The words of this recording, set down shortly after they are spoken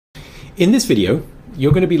In this video,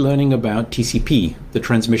 you're going to be learning about TCP, the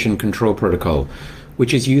Transmission Control Protocol,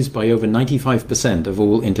 which is used by over 95% of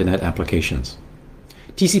all Internet applications.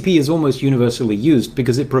 TCP is almost universally used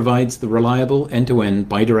because it provides the reliable end-to-end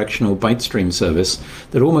bidirectional byte stream service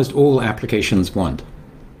that almost all applications want.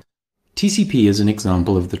 TCP is an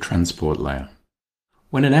example of the transport layer.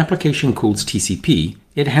 When an application calls TCP,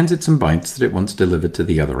 it hands it some bytes that it wants delivered to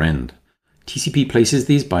the other end. TCP places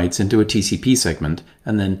these bytes into a TCP segment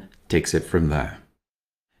and then takes it from there.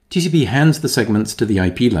 TCP hands the segments to the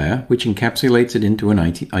IP layer, which encapsulates it into an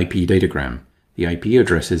IP datagram. The IP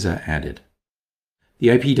addresses are added. The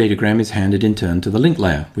IP datagram is handed in turn to the link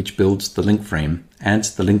layer, which builds the link frame,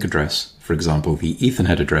 adds the link address, for example the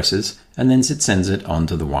Ethernet addresses, and then it sends it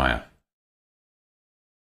onto the wire.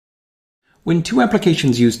 When two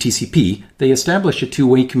applications use TCP, they establish a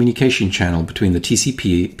two-way communication channel between the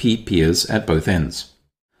TCP peers at both ends.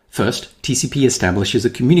 First, TCP establishes a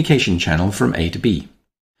communication channel from A to B.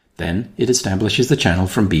 Then, it establishes the channel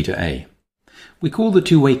from B to A. We call the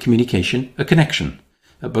two-way communication a connection.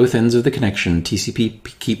 At both ends of the connection,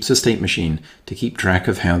 TCP keeps a state machine to keep track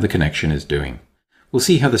of how the connection is doing. We'll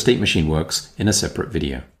see how the state machine works in a separate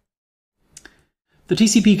video. The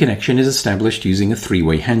TCP connection is established using a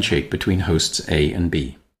three-way handshake between hosts A and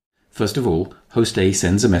B. First of all, host A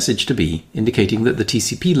sends a message to B indicating that the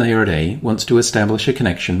TCP layer at A wants to establish a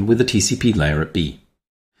connection with the TCP layer at B.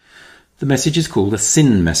 The message is called a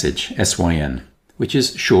SYN message, S-Y-N, which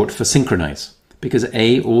is short for synchronize, because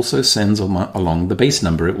A also sends along the base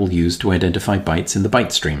number it will use to identify bytes in the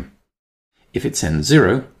byte stream. If it sends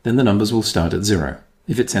 0, then the numbers will start at 0.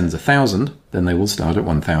 If it sends 1,000, then they will start at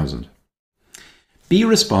 1,000. B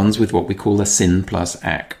responds with what we call a SYN plus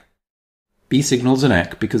ACK. B signals an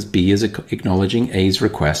ACK because B is acknowledging A's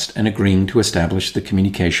request and agreeing to establish the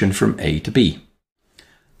communication from A to B.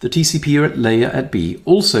 The TCP layer at B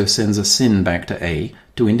also sends a SYN back to A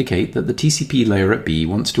to indicate that the TCP layer at B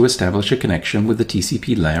wants to establish a connection with the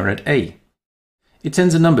TCP layer at A. It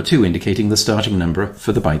sends a number too, indicating the starting number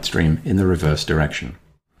for the byte stream in the reverse direction.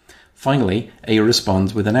 Finally, A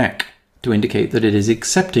responds with an ACK to indicate that it is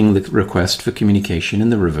accepting the request for communication in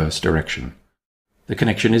the reverse direction. The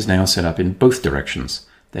connection is now set up in both directions.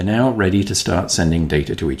 They're now ready to start sending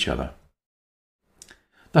data to each other.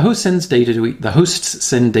 The hosts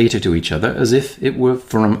send data to each other as if it were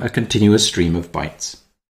from a continuous stream of bytes.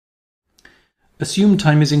 Assume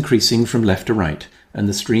time is increasing from left to right, and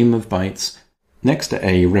the stream of bytes next to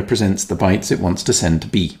A represents the bytes it wants to send to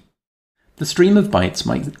B. The stream of bytes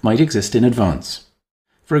might exist in advance.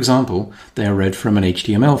 For example, they are read from an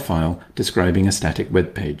HTML file describing a static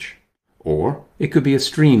web page. Or it could be a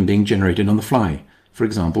stream being generated on the fly, for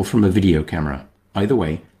example from a video camera. Either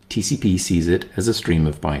way, TCP sees it as a stream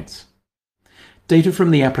of bytes. Data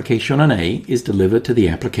from the application on A is delivered to the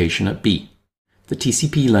application at B. The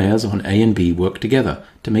TCP layers on A and B work together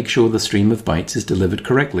to make sure the stream of bytes is delivered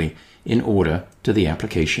correctly in order to the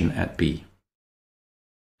application at B.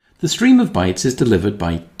 The stream of bytes is delivered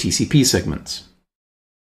by TCP segments.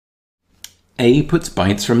 A puts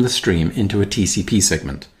bytes from the stream into a TCP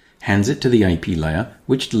segment, hands it to the IP layer,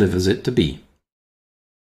 which delivers it to B.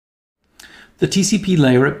 The TCP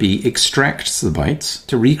layer at B extracts the bytes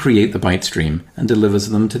to recreate the byte stream and delivers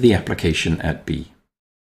them to the application at B.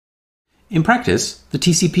 In practice, the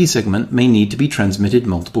TCP segment may need to be transmitted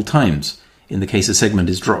multiple times, in the case a segment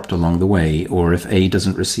is dropped along the way or if A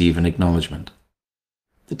doesn't receive an acknowledgement.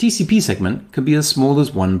 The TCP segment can be as small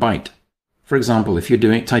as 1 byte. For example, if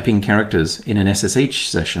you're typing characters in an SSH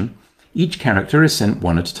session, each character is sent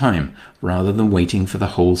one at a time, rather than waiting for the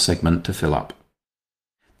whole segment to fill up.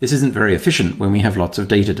 This isn't very efficient when we have lots of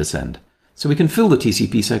data to send, so we can fill the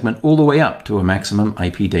TCP segment all the way up to a maximum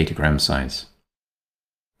IP datagram size.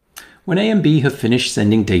 When A and B have finished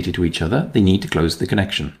sending data to each other, they need to close the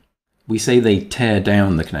connection. We say they tear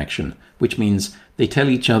down the connection, which means they tell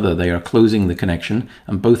each other they are closing the connection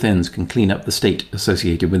and both ends can clean up the state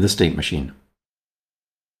associated with the state machine.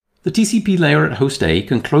 The TCP layer at host A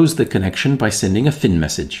can close the connection by sending a FIN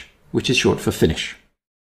message, which is short for finish.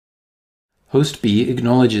 Host B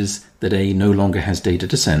acknowledges that A no longer has data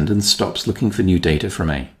to send and stops looking for new data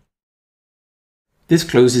from A. This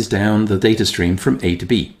closes down the data stream from A to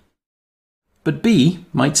B. But B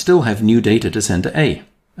might still have new data to send to A,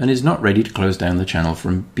 and is not ready to close down the channel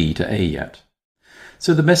from B to A yet.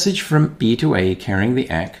 So the message from B to A carrying the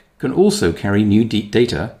ACK can also carry new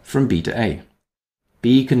data from B to A.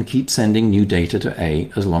 B can keep sending new data to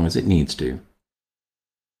A as long as it needs to.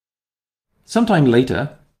 Sometime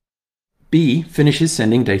later, B finishes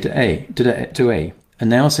sending data to A and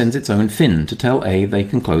now sends its own FIN to tell A they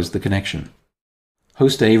can close the connection.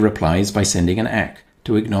 Host A replies by sending an ACK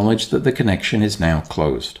to acknowledge that the connection is now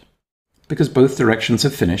closed. Because both directions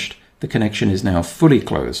have finished, the connection is now fully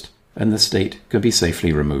closed, and the state can be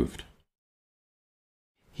safely removed.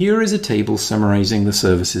 Here is a table summarizing the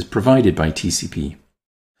services provided by TCP.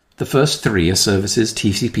 The first three are services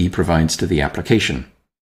TCP provides to the application.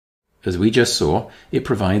 As we just saw, it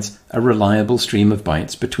provides a reliable stream of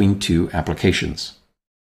bytes between two applications.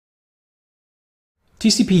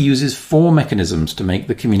 TCP uses four mechanisms to make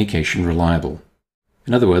the communication reliable.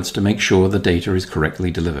 In other words, to make sure the data is correctly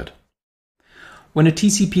delivered. When a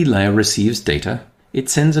TCP layer receives data, it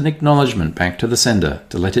sends an acknowledgement back to the sender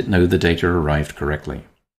to let it know the data arrived correctly.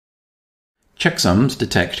 Checksums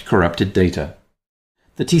detect corrupted data.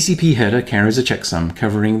 The TCP header carries a checksum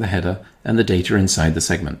covering the header and the data inside the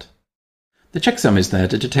segment. The checksum is there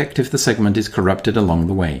to detect if the segment is corrupted along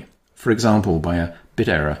the way, for example by a bit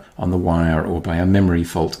error on the wire or by a memory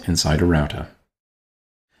fault inside a router.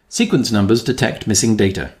 Sequence numbers detect missing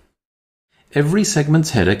data. Every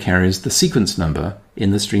segment's header carries the sequence number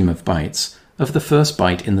in the stream of bytes of the first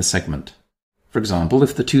byte in the segment. For example,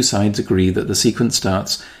 if the two sides agree that the sequence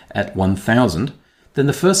starts at 1000, then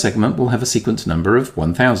the first segment will have a sequence number of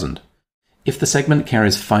 1000. If the segment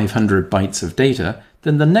carries 500 bytes of data,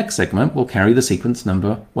 then the next segment will carry the sequence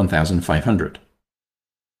number 1500.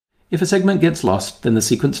 If a segment gets lost, then the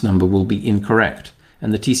sequence number will be incorrect,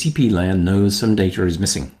 and the TCP layer knows some data is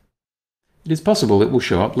missing. It is possible it will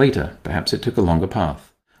show up later, perhaps it took a longer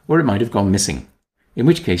path, or it might have gone missing, in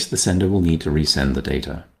which case the sender will need to resend the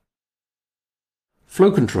data. Flow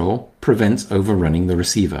control prevents overrunning the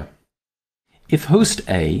receiver. If host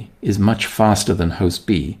A is much faster than host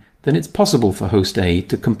B, then it's possible for host A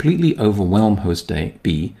to completely overwhelm host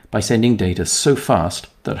B by sending data so fast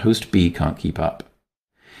that host B can't keep up.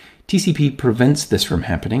 TCP prevents this from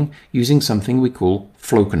happening using something we call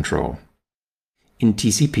flow control. In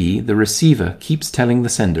TCP, the receiver keeps telling the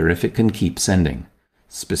sender if it can keep sending.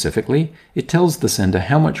 Specifically, it tells the sender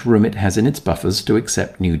how much room it has in its buffers to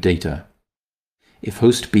accept new data. If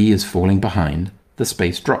host B is falling behind, the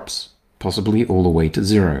space drops, possibly all the way to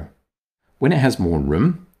 0. When it has more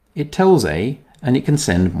room, it tells A and it can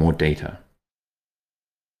send more data.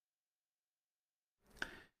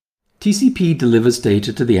 TCP delivers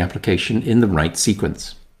data to the application in the right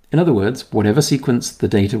sequence. In other words, whatever sequence the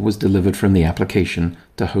data was delivered from the application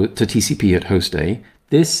to TCP at host A,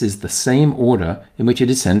 this is the same order in which it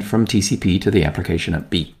is sent from TCP to the application at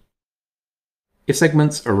B. If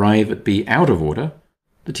segments arrive at B out of order,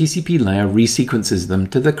 the TCP layer resequences them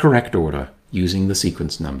to the correct order using the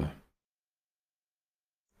sequence number.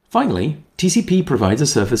 Finally, TCP provides a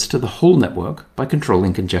service to the whole network by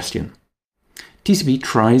controlling congestion. TCP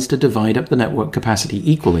tries to divide up the network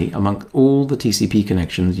capacity equally among all the TCP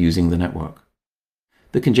connections using the network.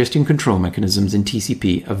 The congestion control mechanisms in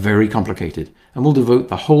TCP are very complicated, and we'll devote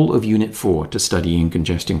the whole of Unit 4 to studying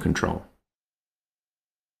congestion control.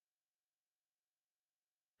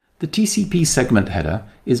 The TCP segment header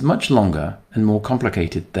is much longer and more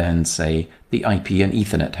complicated than, say, the IP and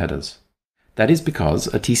Ethernet headers. That is because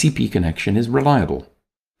a TCP connection is reliable.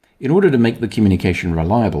 In order to make the communication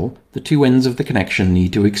reliable, the two ends of the connection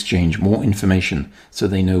need to exchange more information so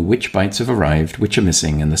they know which bytes have arrived, which are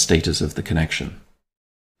missing, and the status of the connection.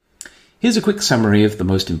 Here's a quick summary of the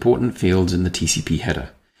most important fields in the TCP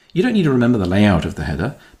header. You don't need to remember the layout of the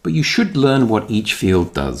header, but you should learn what each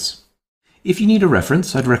field does. If you need a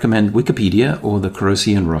reference, I'd recommend Wikipedia or the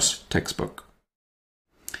Carosi and Ross textbook.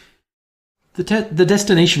 The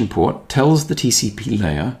destination port tells the TCP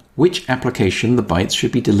layer which application the bytes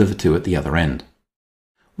should be delivered to at the other end.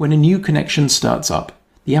 When a new connection starts up,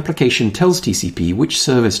 the application tells TCP which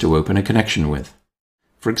service to open a connection with.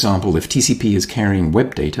 For example, if TCP is carrying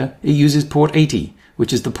web data, it uses port 80,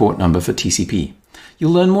 which is the port number for TCP.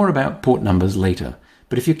 You'll learn more about port numbers later,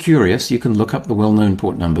 but if you're curious, you can look up the well-known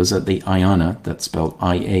port numbers at the IANA, that's spelled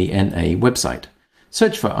I-A-N-A, website.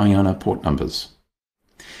 Search for IANA port numbers.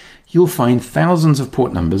 You'll find thousands of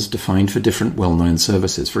port numbers defined for different well-known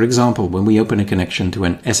services. For example, when we open a connection to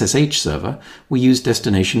an SSH server, we use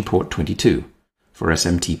destination port 22. For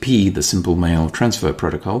SMTP, the Simple Mail Transfer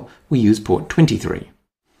Protocol, we use port 23.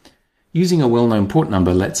 Using a well-known port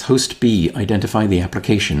number lets host B identify the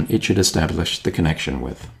application it should establish the connection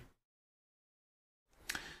with.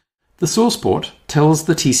 The source port tells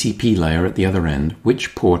the TCP layer at the other end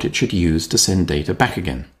which port it should use to send data back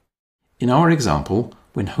again. In our example,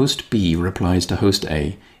 when host B replies to host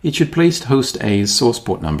A, it should place host A's source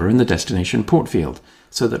port number in the destination port field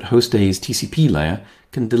so that host A's TCP layer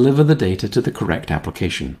can deliver the data to the correct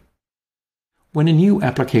application. When a new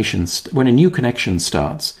connection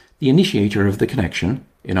starts, the initiator of the connection,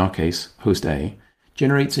 in our case host A,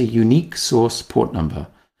 generates a unique source port number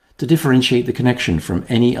to differentiate the connection from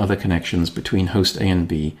any other connections between host A and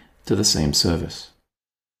B to the same service.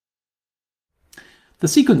 The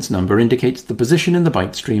sequence number indicates the position in the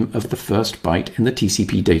byte stream of the first byte in the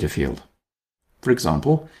TCP data field. For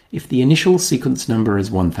example, if the initial sequence number is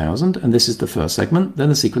 1000 and this is the first segment, then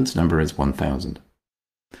the sequence number is 1000.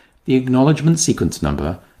 The acknowledgement sequence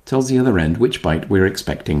number tells the other end which byte we're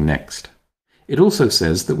expecting next. It also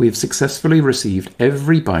says that we've successfully received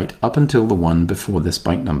every byte up until the one before this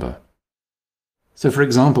byte number. So for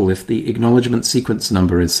example, if the acknowledgement sequence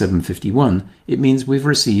number is 751, it means we've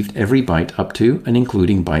received every byte up to and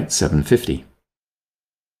including byte 750.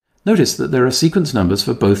 Notice that there are sequence numbers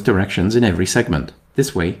for both directions in every segment.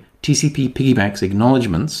 This way, TCP piggybacks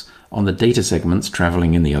acknowledgements on the data segments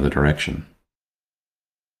traveling in the other direction.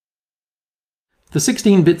 The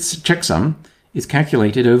 16-bit checksum is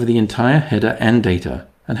calculated over the entire header and data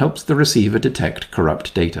and helps the receiver detect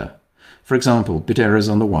corrupt data. For example, bit errors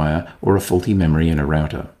on the wire or a faulty memory in a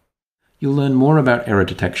router. You'll learn more about error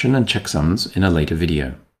detection and checksums in a later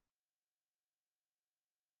video.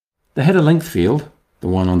 The header length field, the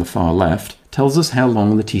one on the far left, tells us how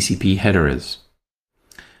long the TCP header is.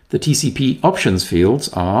 The TCP options fields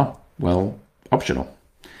are, well, optional.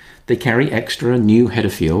 They carry extra new header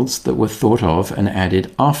fields that were thought of and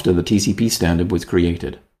added after the TCP standard was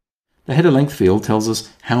created. The header length field tells us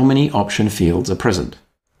how many option fields are present.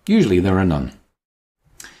 Usually there are none.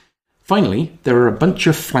 Finally, there are a bunch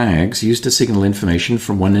of flags used to signal information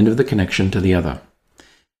from one end of the connection to the other.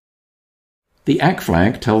 The ACK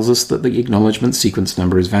flag tells us that the acknowledgement sequence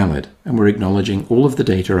number is valid, and we're acknowledging all of the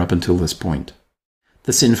data up until this point.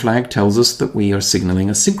 The SYN flag tells us that we are signaling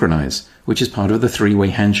a synchronize, which is part of the three-way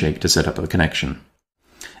handshake to set up the connection.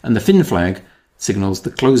 And the FIN flag signals the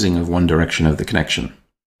closing of one direction of the connection.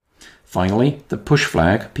 Finally, the push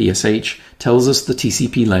flag, PSH, tells us the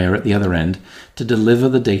TCP layer at the other end to deliver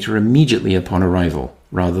the data immediately upon arrival,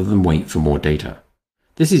 rather than wait for more data.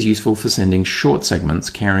 This is useful for sending short segments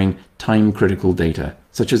carrying time-critical data,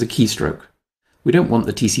 such as a keystroke. We don't want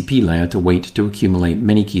the TCP layer to wait to accumulate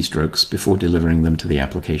many keystrokes before delivering them to the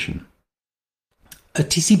application. A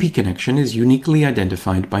TCP connection is uniquely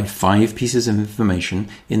identified by 5 pieces of information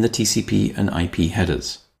in the TCP and IP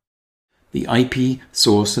headers. The IP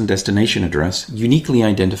source and destination address uniquely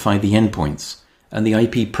identify the endpoints, and the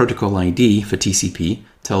IP protocol ID for TCP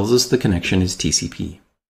tells us the connection is TCP.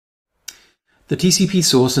 The TCP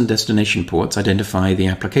source and destination ports identify the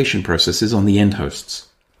application processes on the end hosts.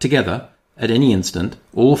 Together, at any instant,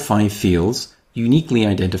 all 5 fields uniquely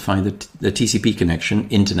identify the TCP connection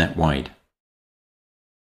internet-wide.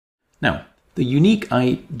 Now, the unique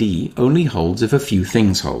ID only holds if a few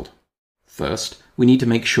things hold. First, we need to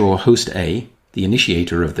make sure host A, the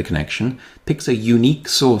initiator of the connection, picks a unique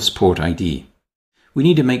source port ID. We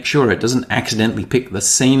need to make sure it doesn't accidentally pick the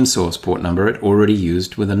same source port number it already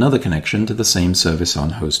used with another connection to the same service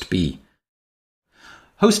on host B.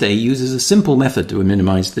 Host A uses a simple method to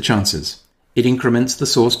minimize the chances. It increments the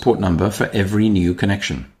source port number for every new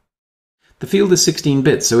connection. The field is 16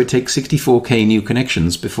 bits, so it takes 64K new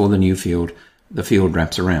connections before the field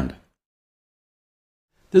wraps around.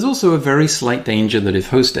 There's also a very slight danger that if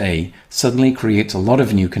host A suddenly creates a lot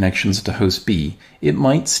of new connections to host B, it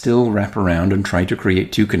might still wrap around and try to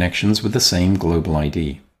create 2 connections with the same global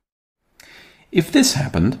ID. If this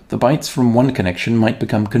happened, the bytes from one connection might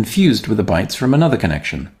become confused with the bytes from another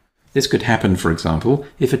connection. This could happen, for example,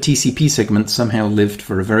 if a TCP segment somehow lived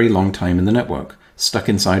for a very long time in the network, stuck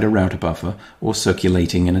inside a router buffer or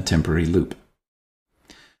circulating in a temporary loop.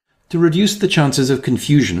 To reduce the chances of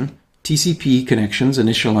confusion, TCP connections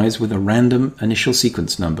initialize with a random initial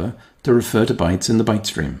sequence number to refer to bytes in the byte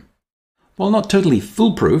stream. While not totally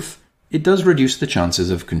foolproof, it does reduce the chances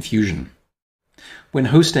of confusion. When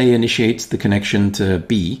host A initiates the connection to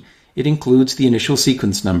B, it includes the initial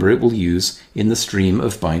sequence number it will use in the stream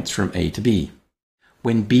of bytes from A to B.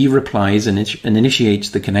 When B replies and initiates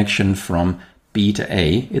the connection from B to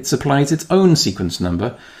A, it supplies its own sequence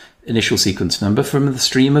number, initial sequence number from the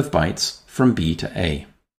stream of bytes from B to A.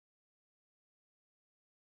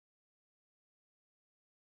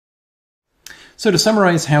 So to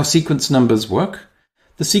summarize how sequence numbers work,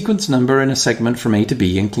 the sequence number in a segment from A to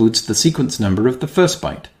B includes the sequence number of the first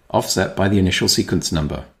byte, offset by the initial sequence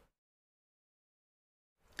number.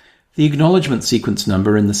 The acknowledgement sequence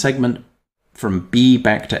number in the segment from B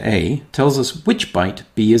back to A tells us which byte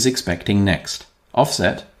B is expecting next,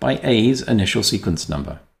 offset by A's initial sequence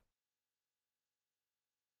number.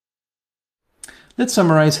 Let's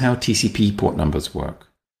summarize how TCP port numbers work.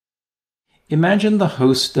 Imagine that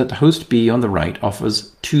host B on the right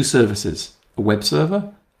offers 2 services, a web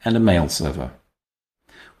server and a mail server.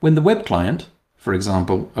 When the web client, for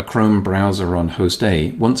example, a Chrome browser on host A,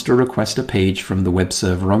 wants to request a page from the web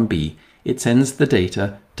server on B, it sends the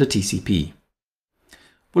data to TCP.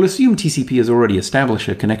 We'll assume TCP has already established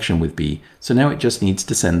a connection with B, so now it just needs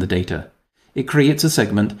to send the data. It creates a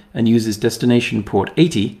segment and uses destination port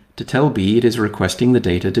 80 to tell B it is requesting the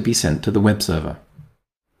data to be sent to the web server.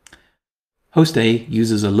 Host A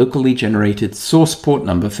uses a locally generated source port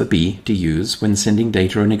number for B to use when sending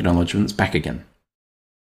data and acknowledgements back again.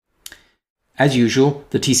 As usual,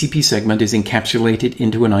 the TCP segment is encapsulated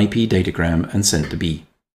into an IP datagram and sent to B.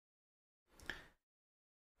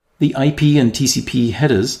 The IP and TCP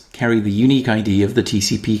headers carry the unique ID of the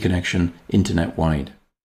TCP connection internet-wide.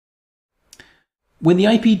 When the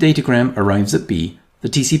IP datagram arrives at B, the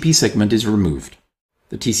TCP segment is removed.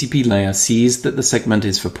 The TCP layer sees that the segment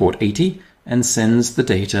is for port 80 and sends the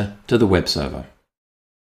data to the web server.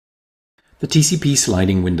 The TCP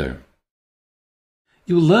sliding window.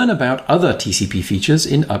 You'll learn about other TCP features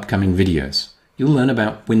in upcoming videos. You'll learn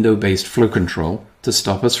about window-based flow control to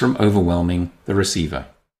stop us from overwhelming the receiver.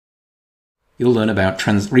 You'll learn about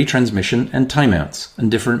retransmission and timeouts and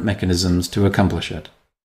different mechanisms to accomplish it.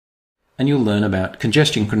 And you'll learn about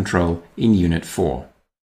congestion control in Unit 4.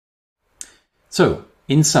 So,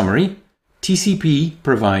 in summary, TCP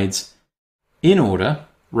provides, in order,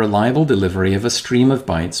 reliable delivery of a stream of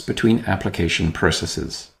bytes between application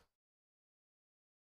processes.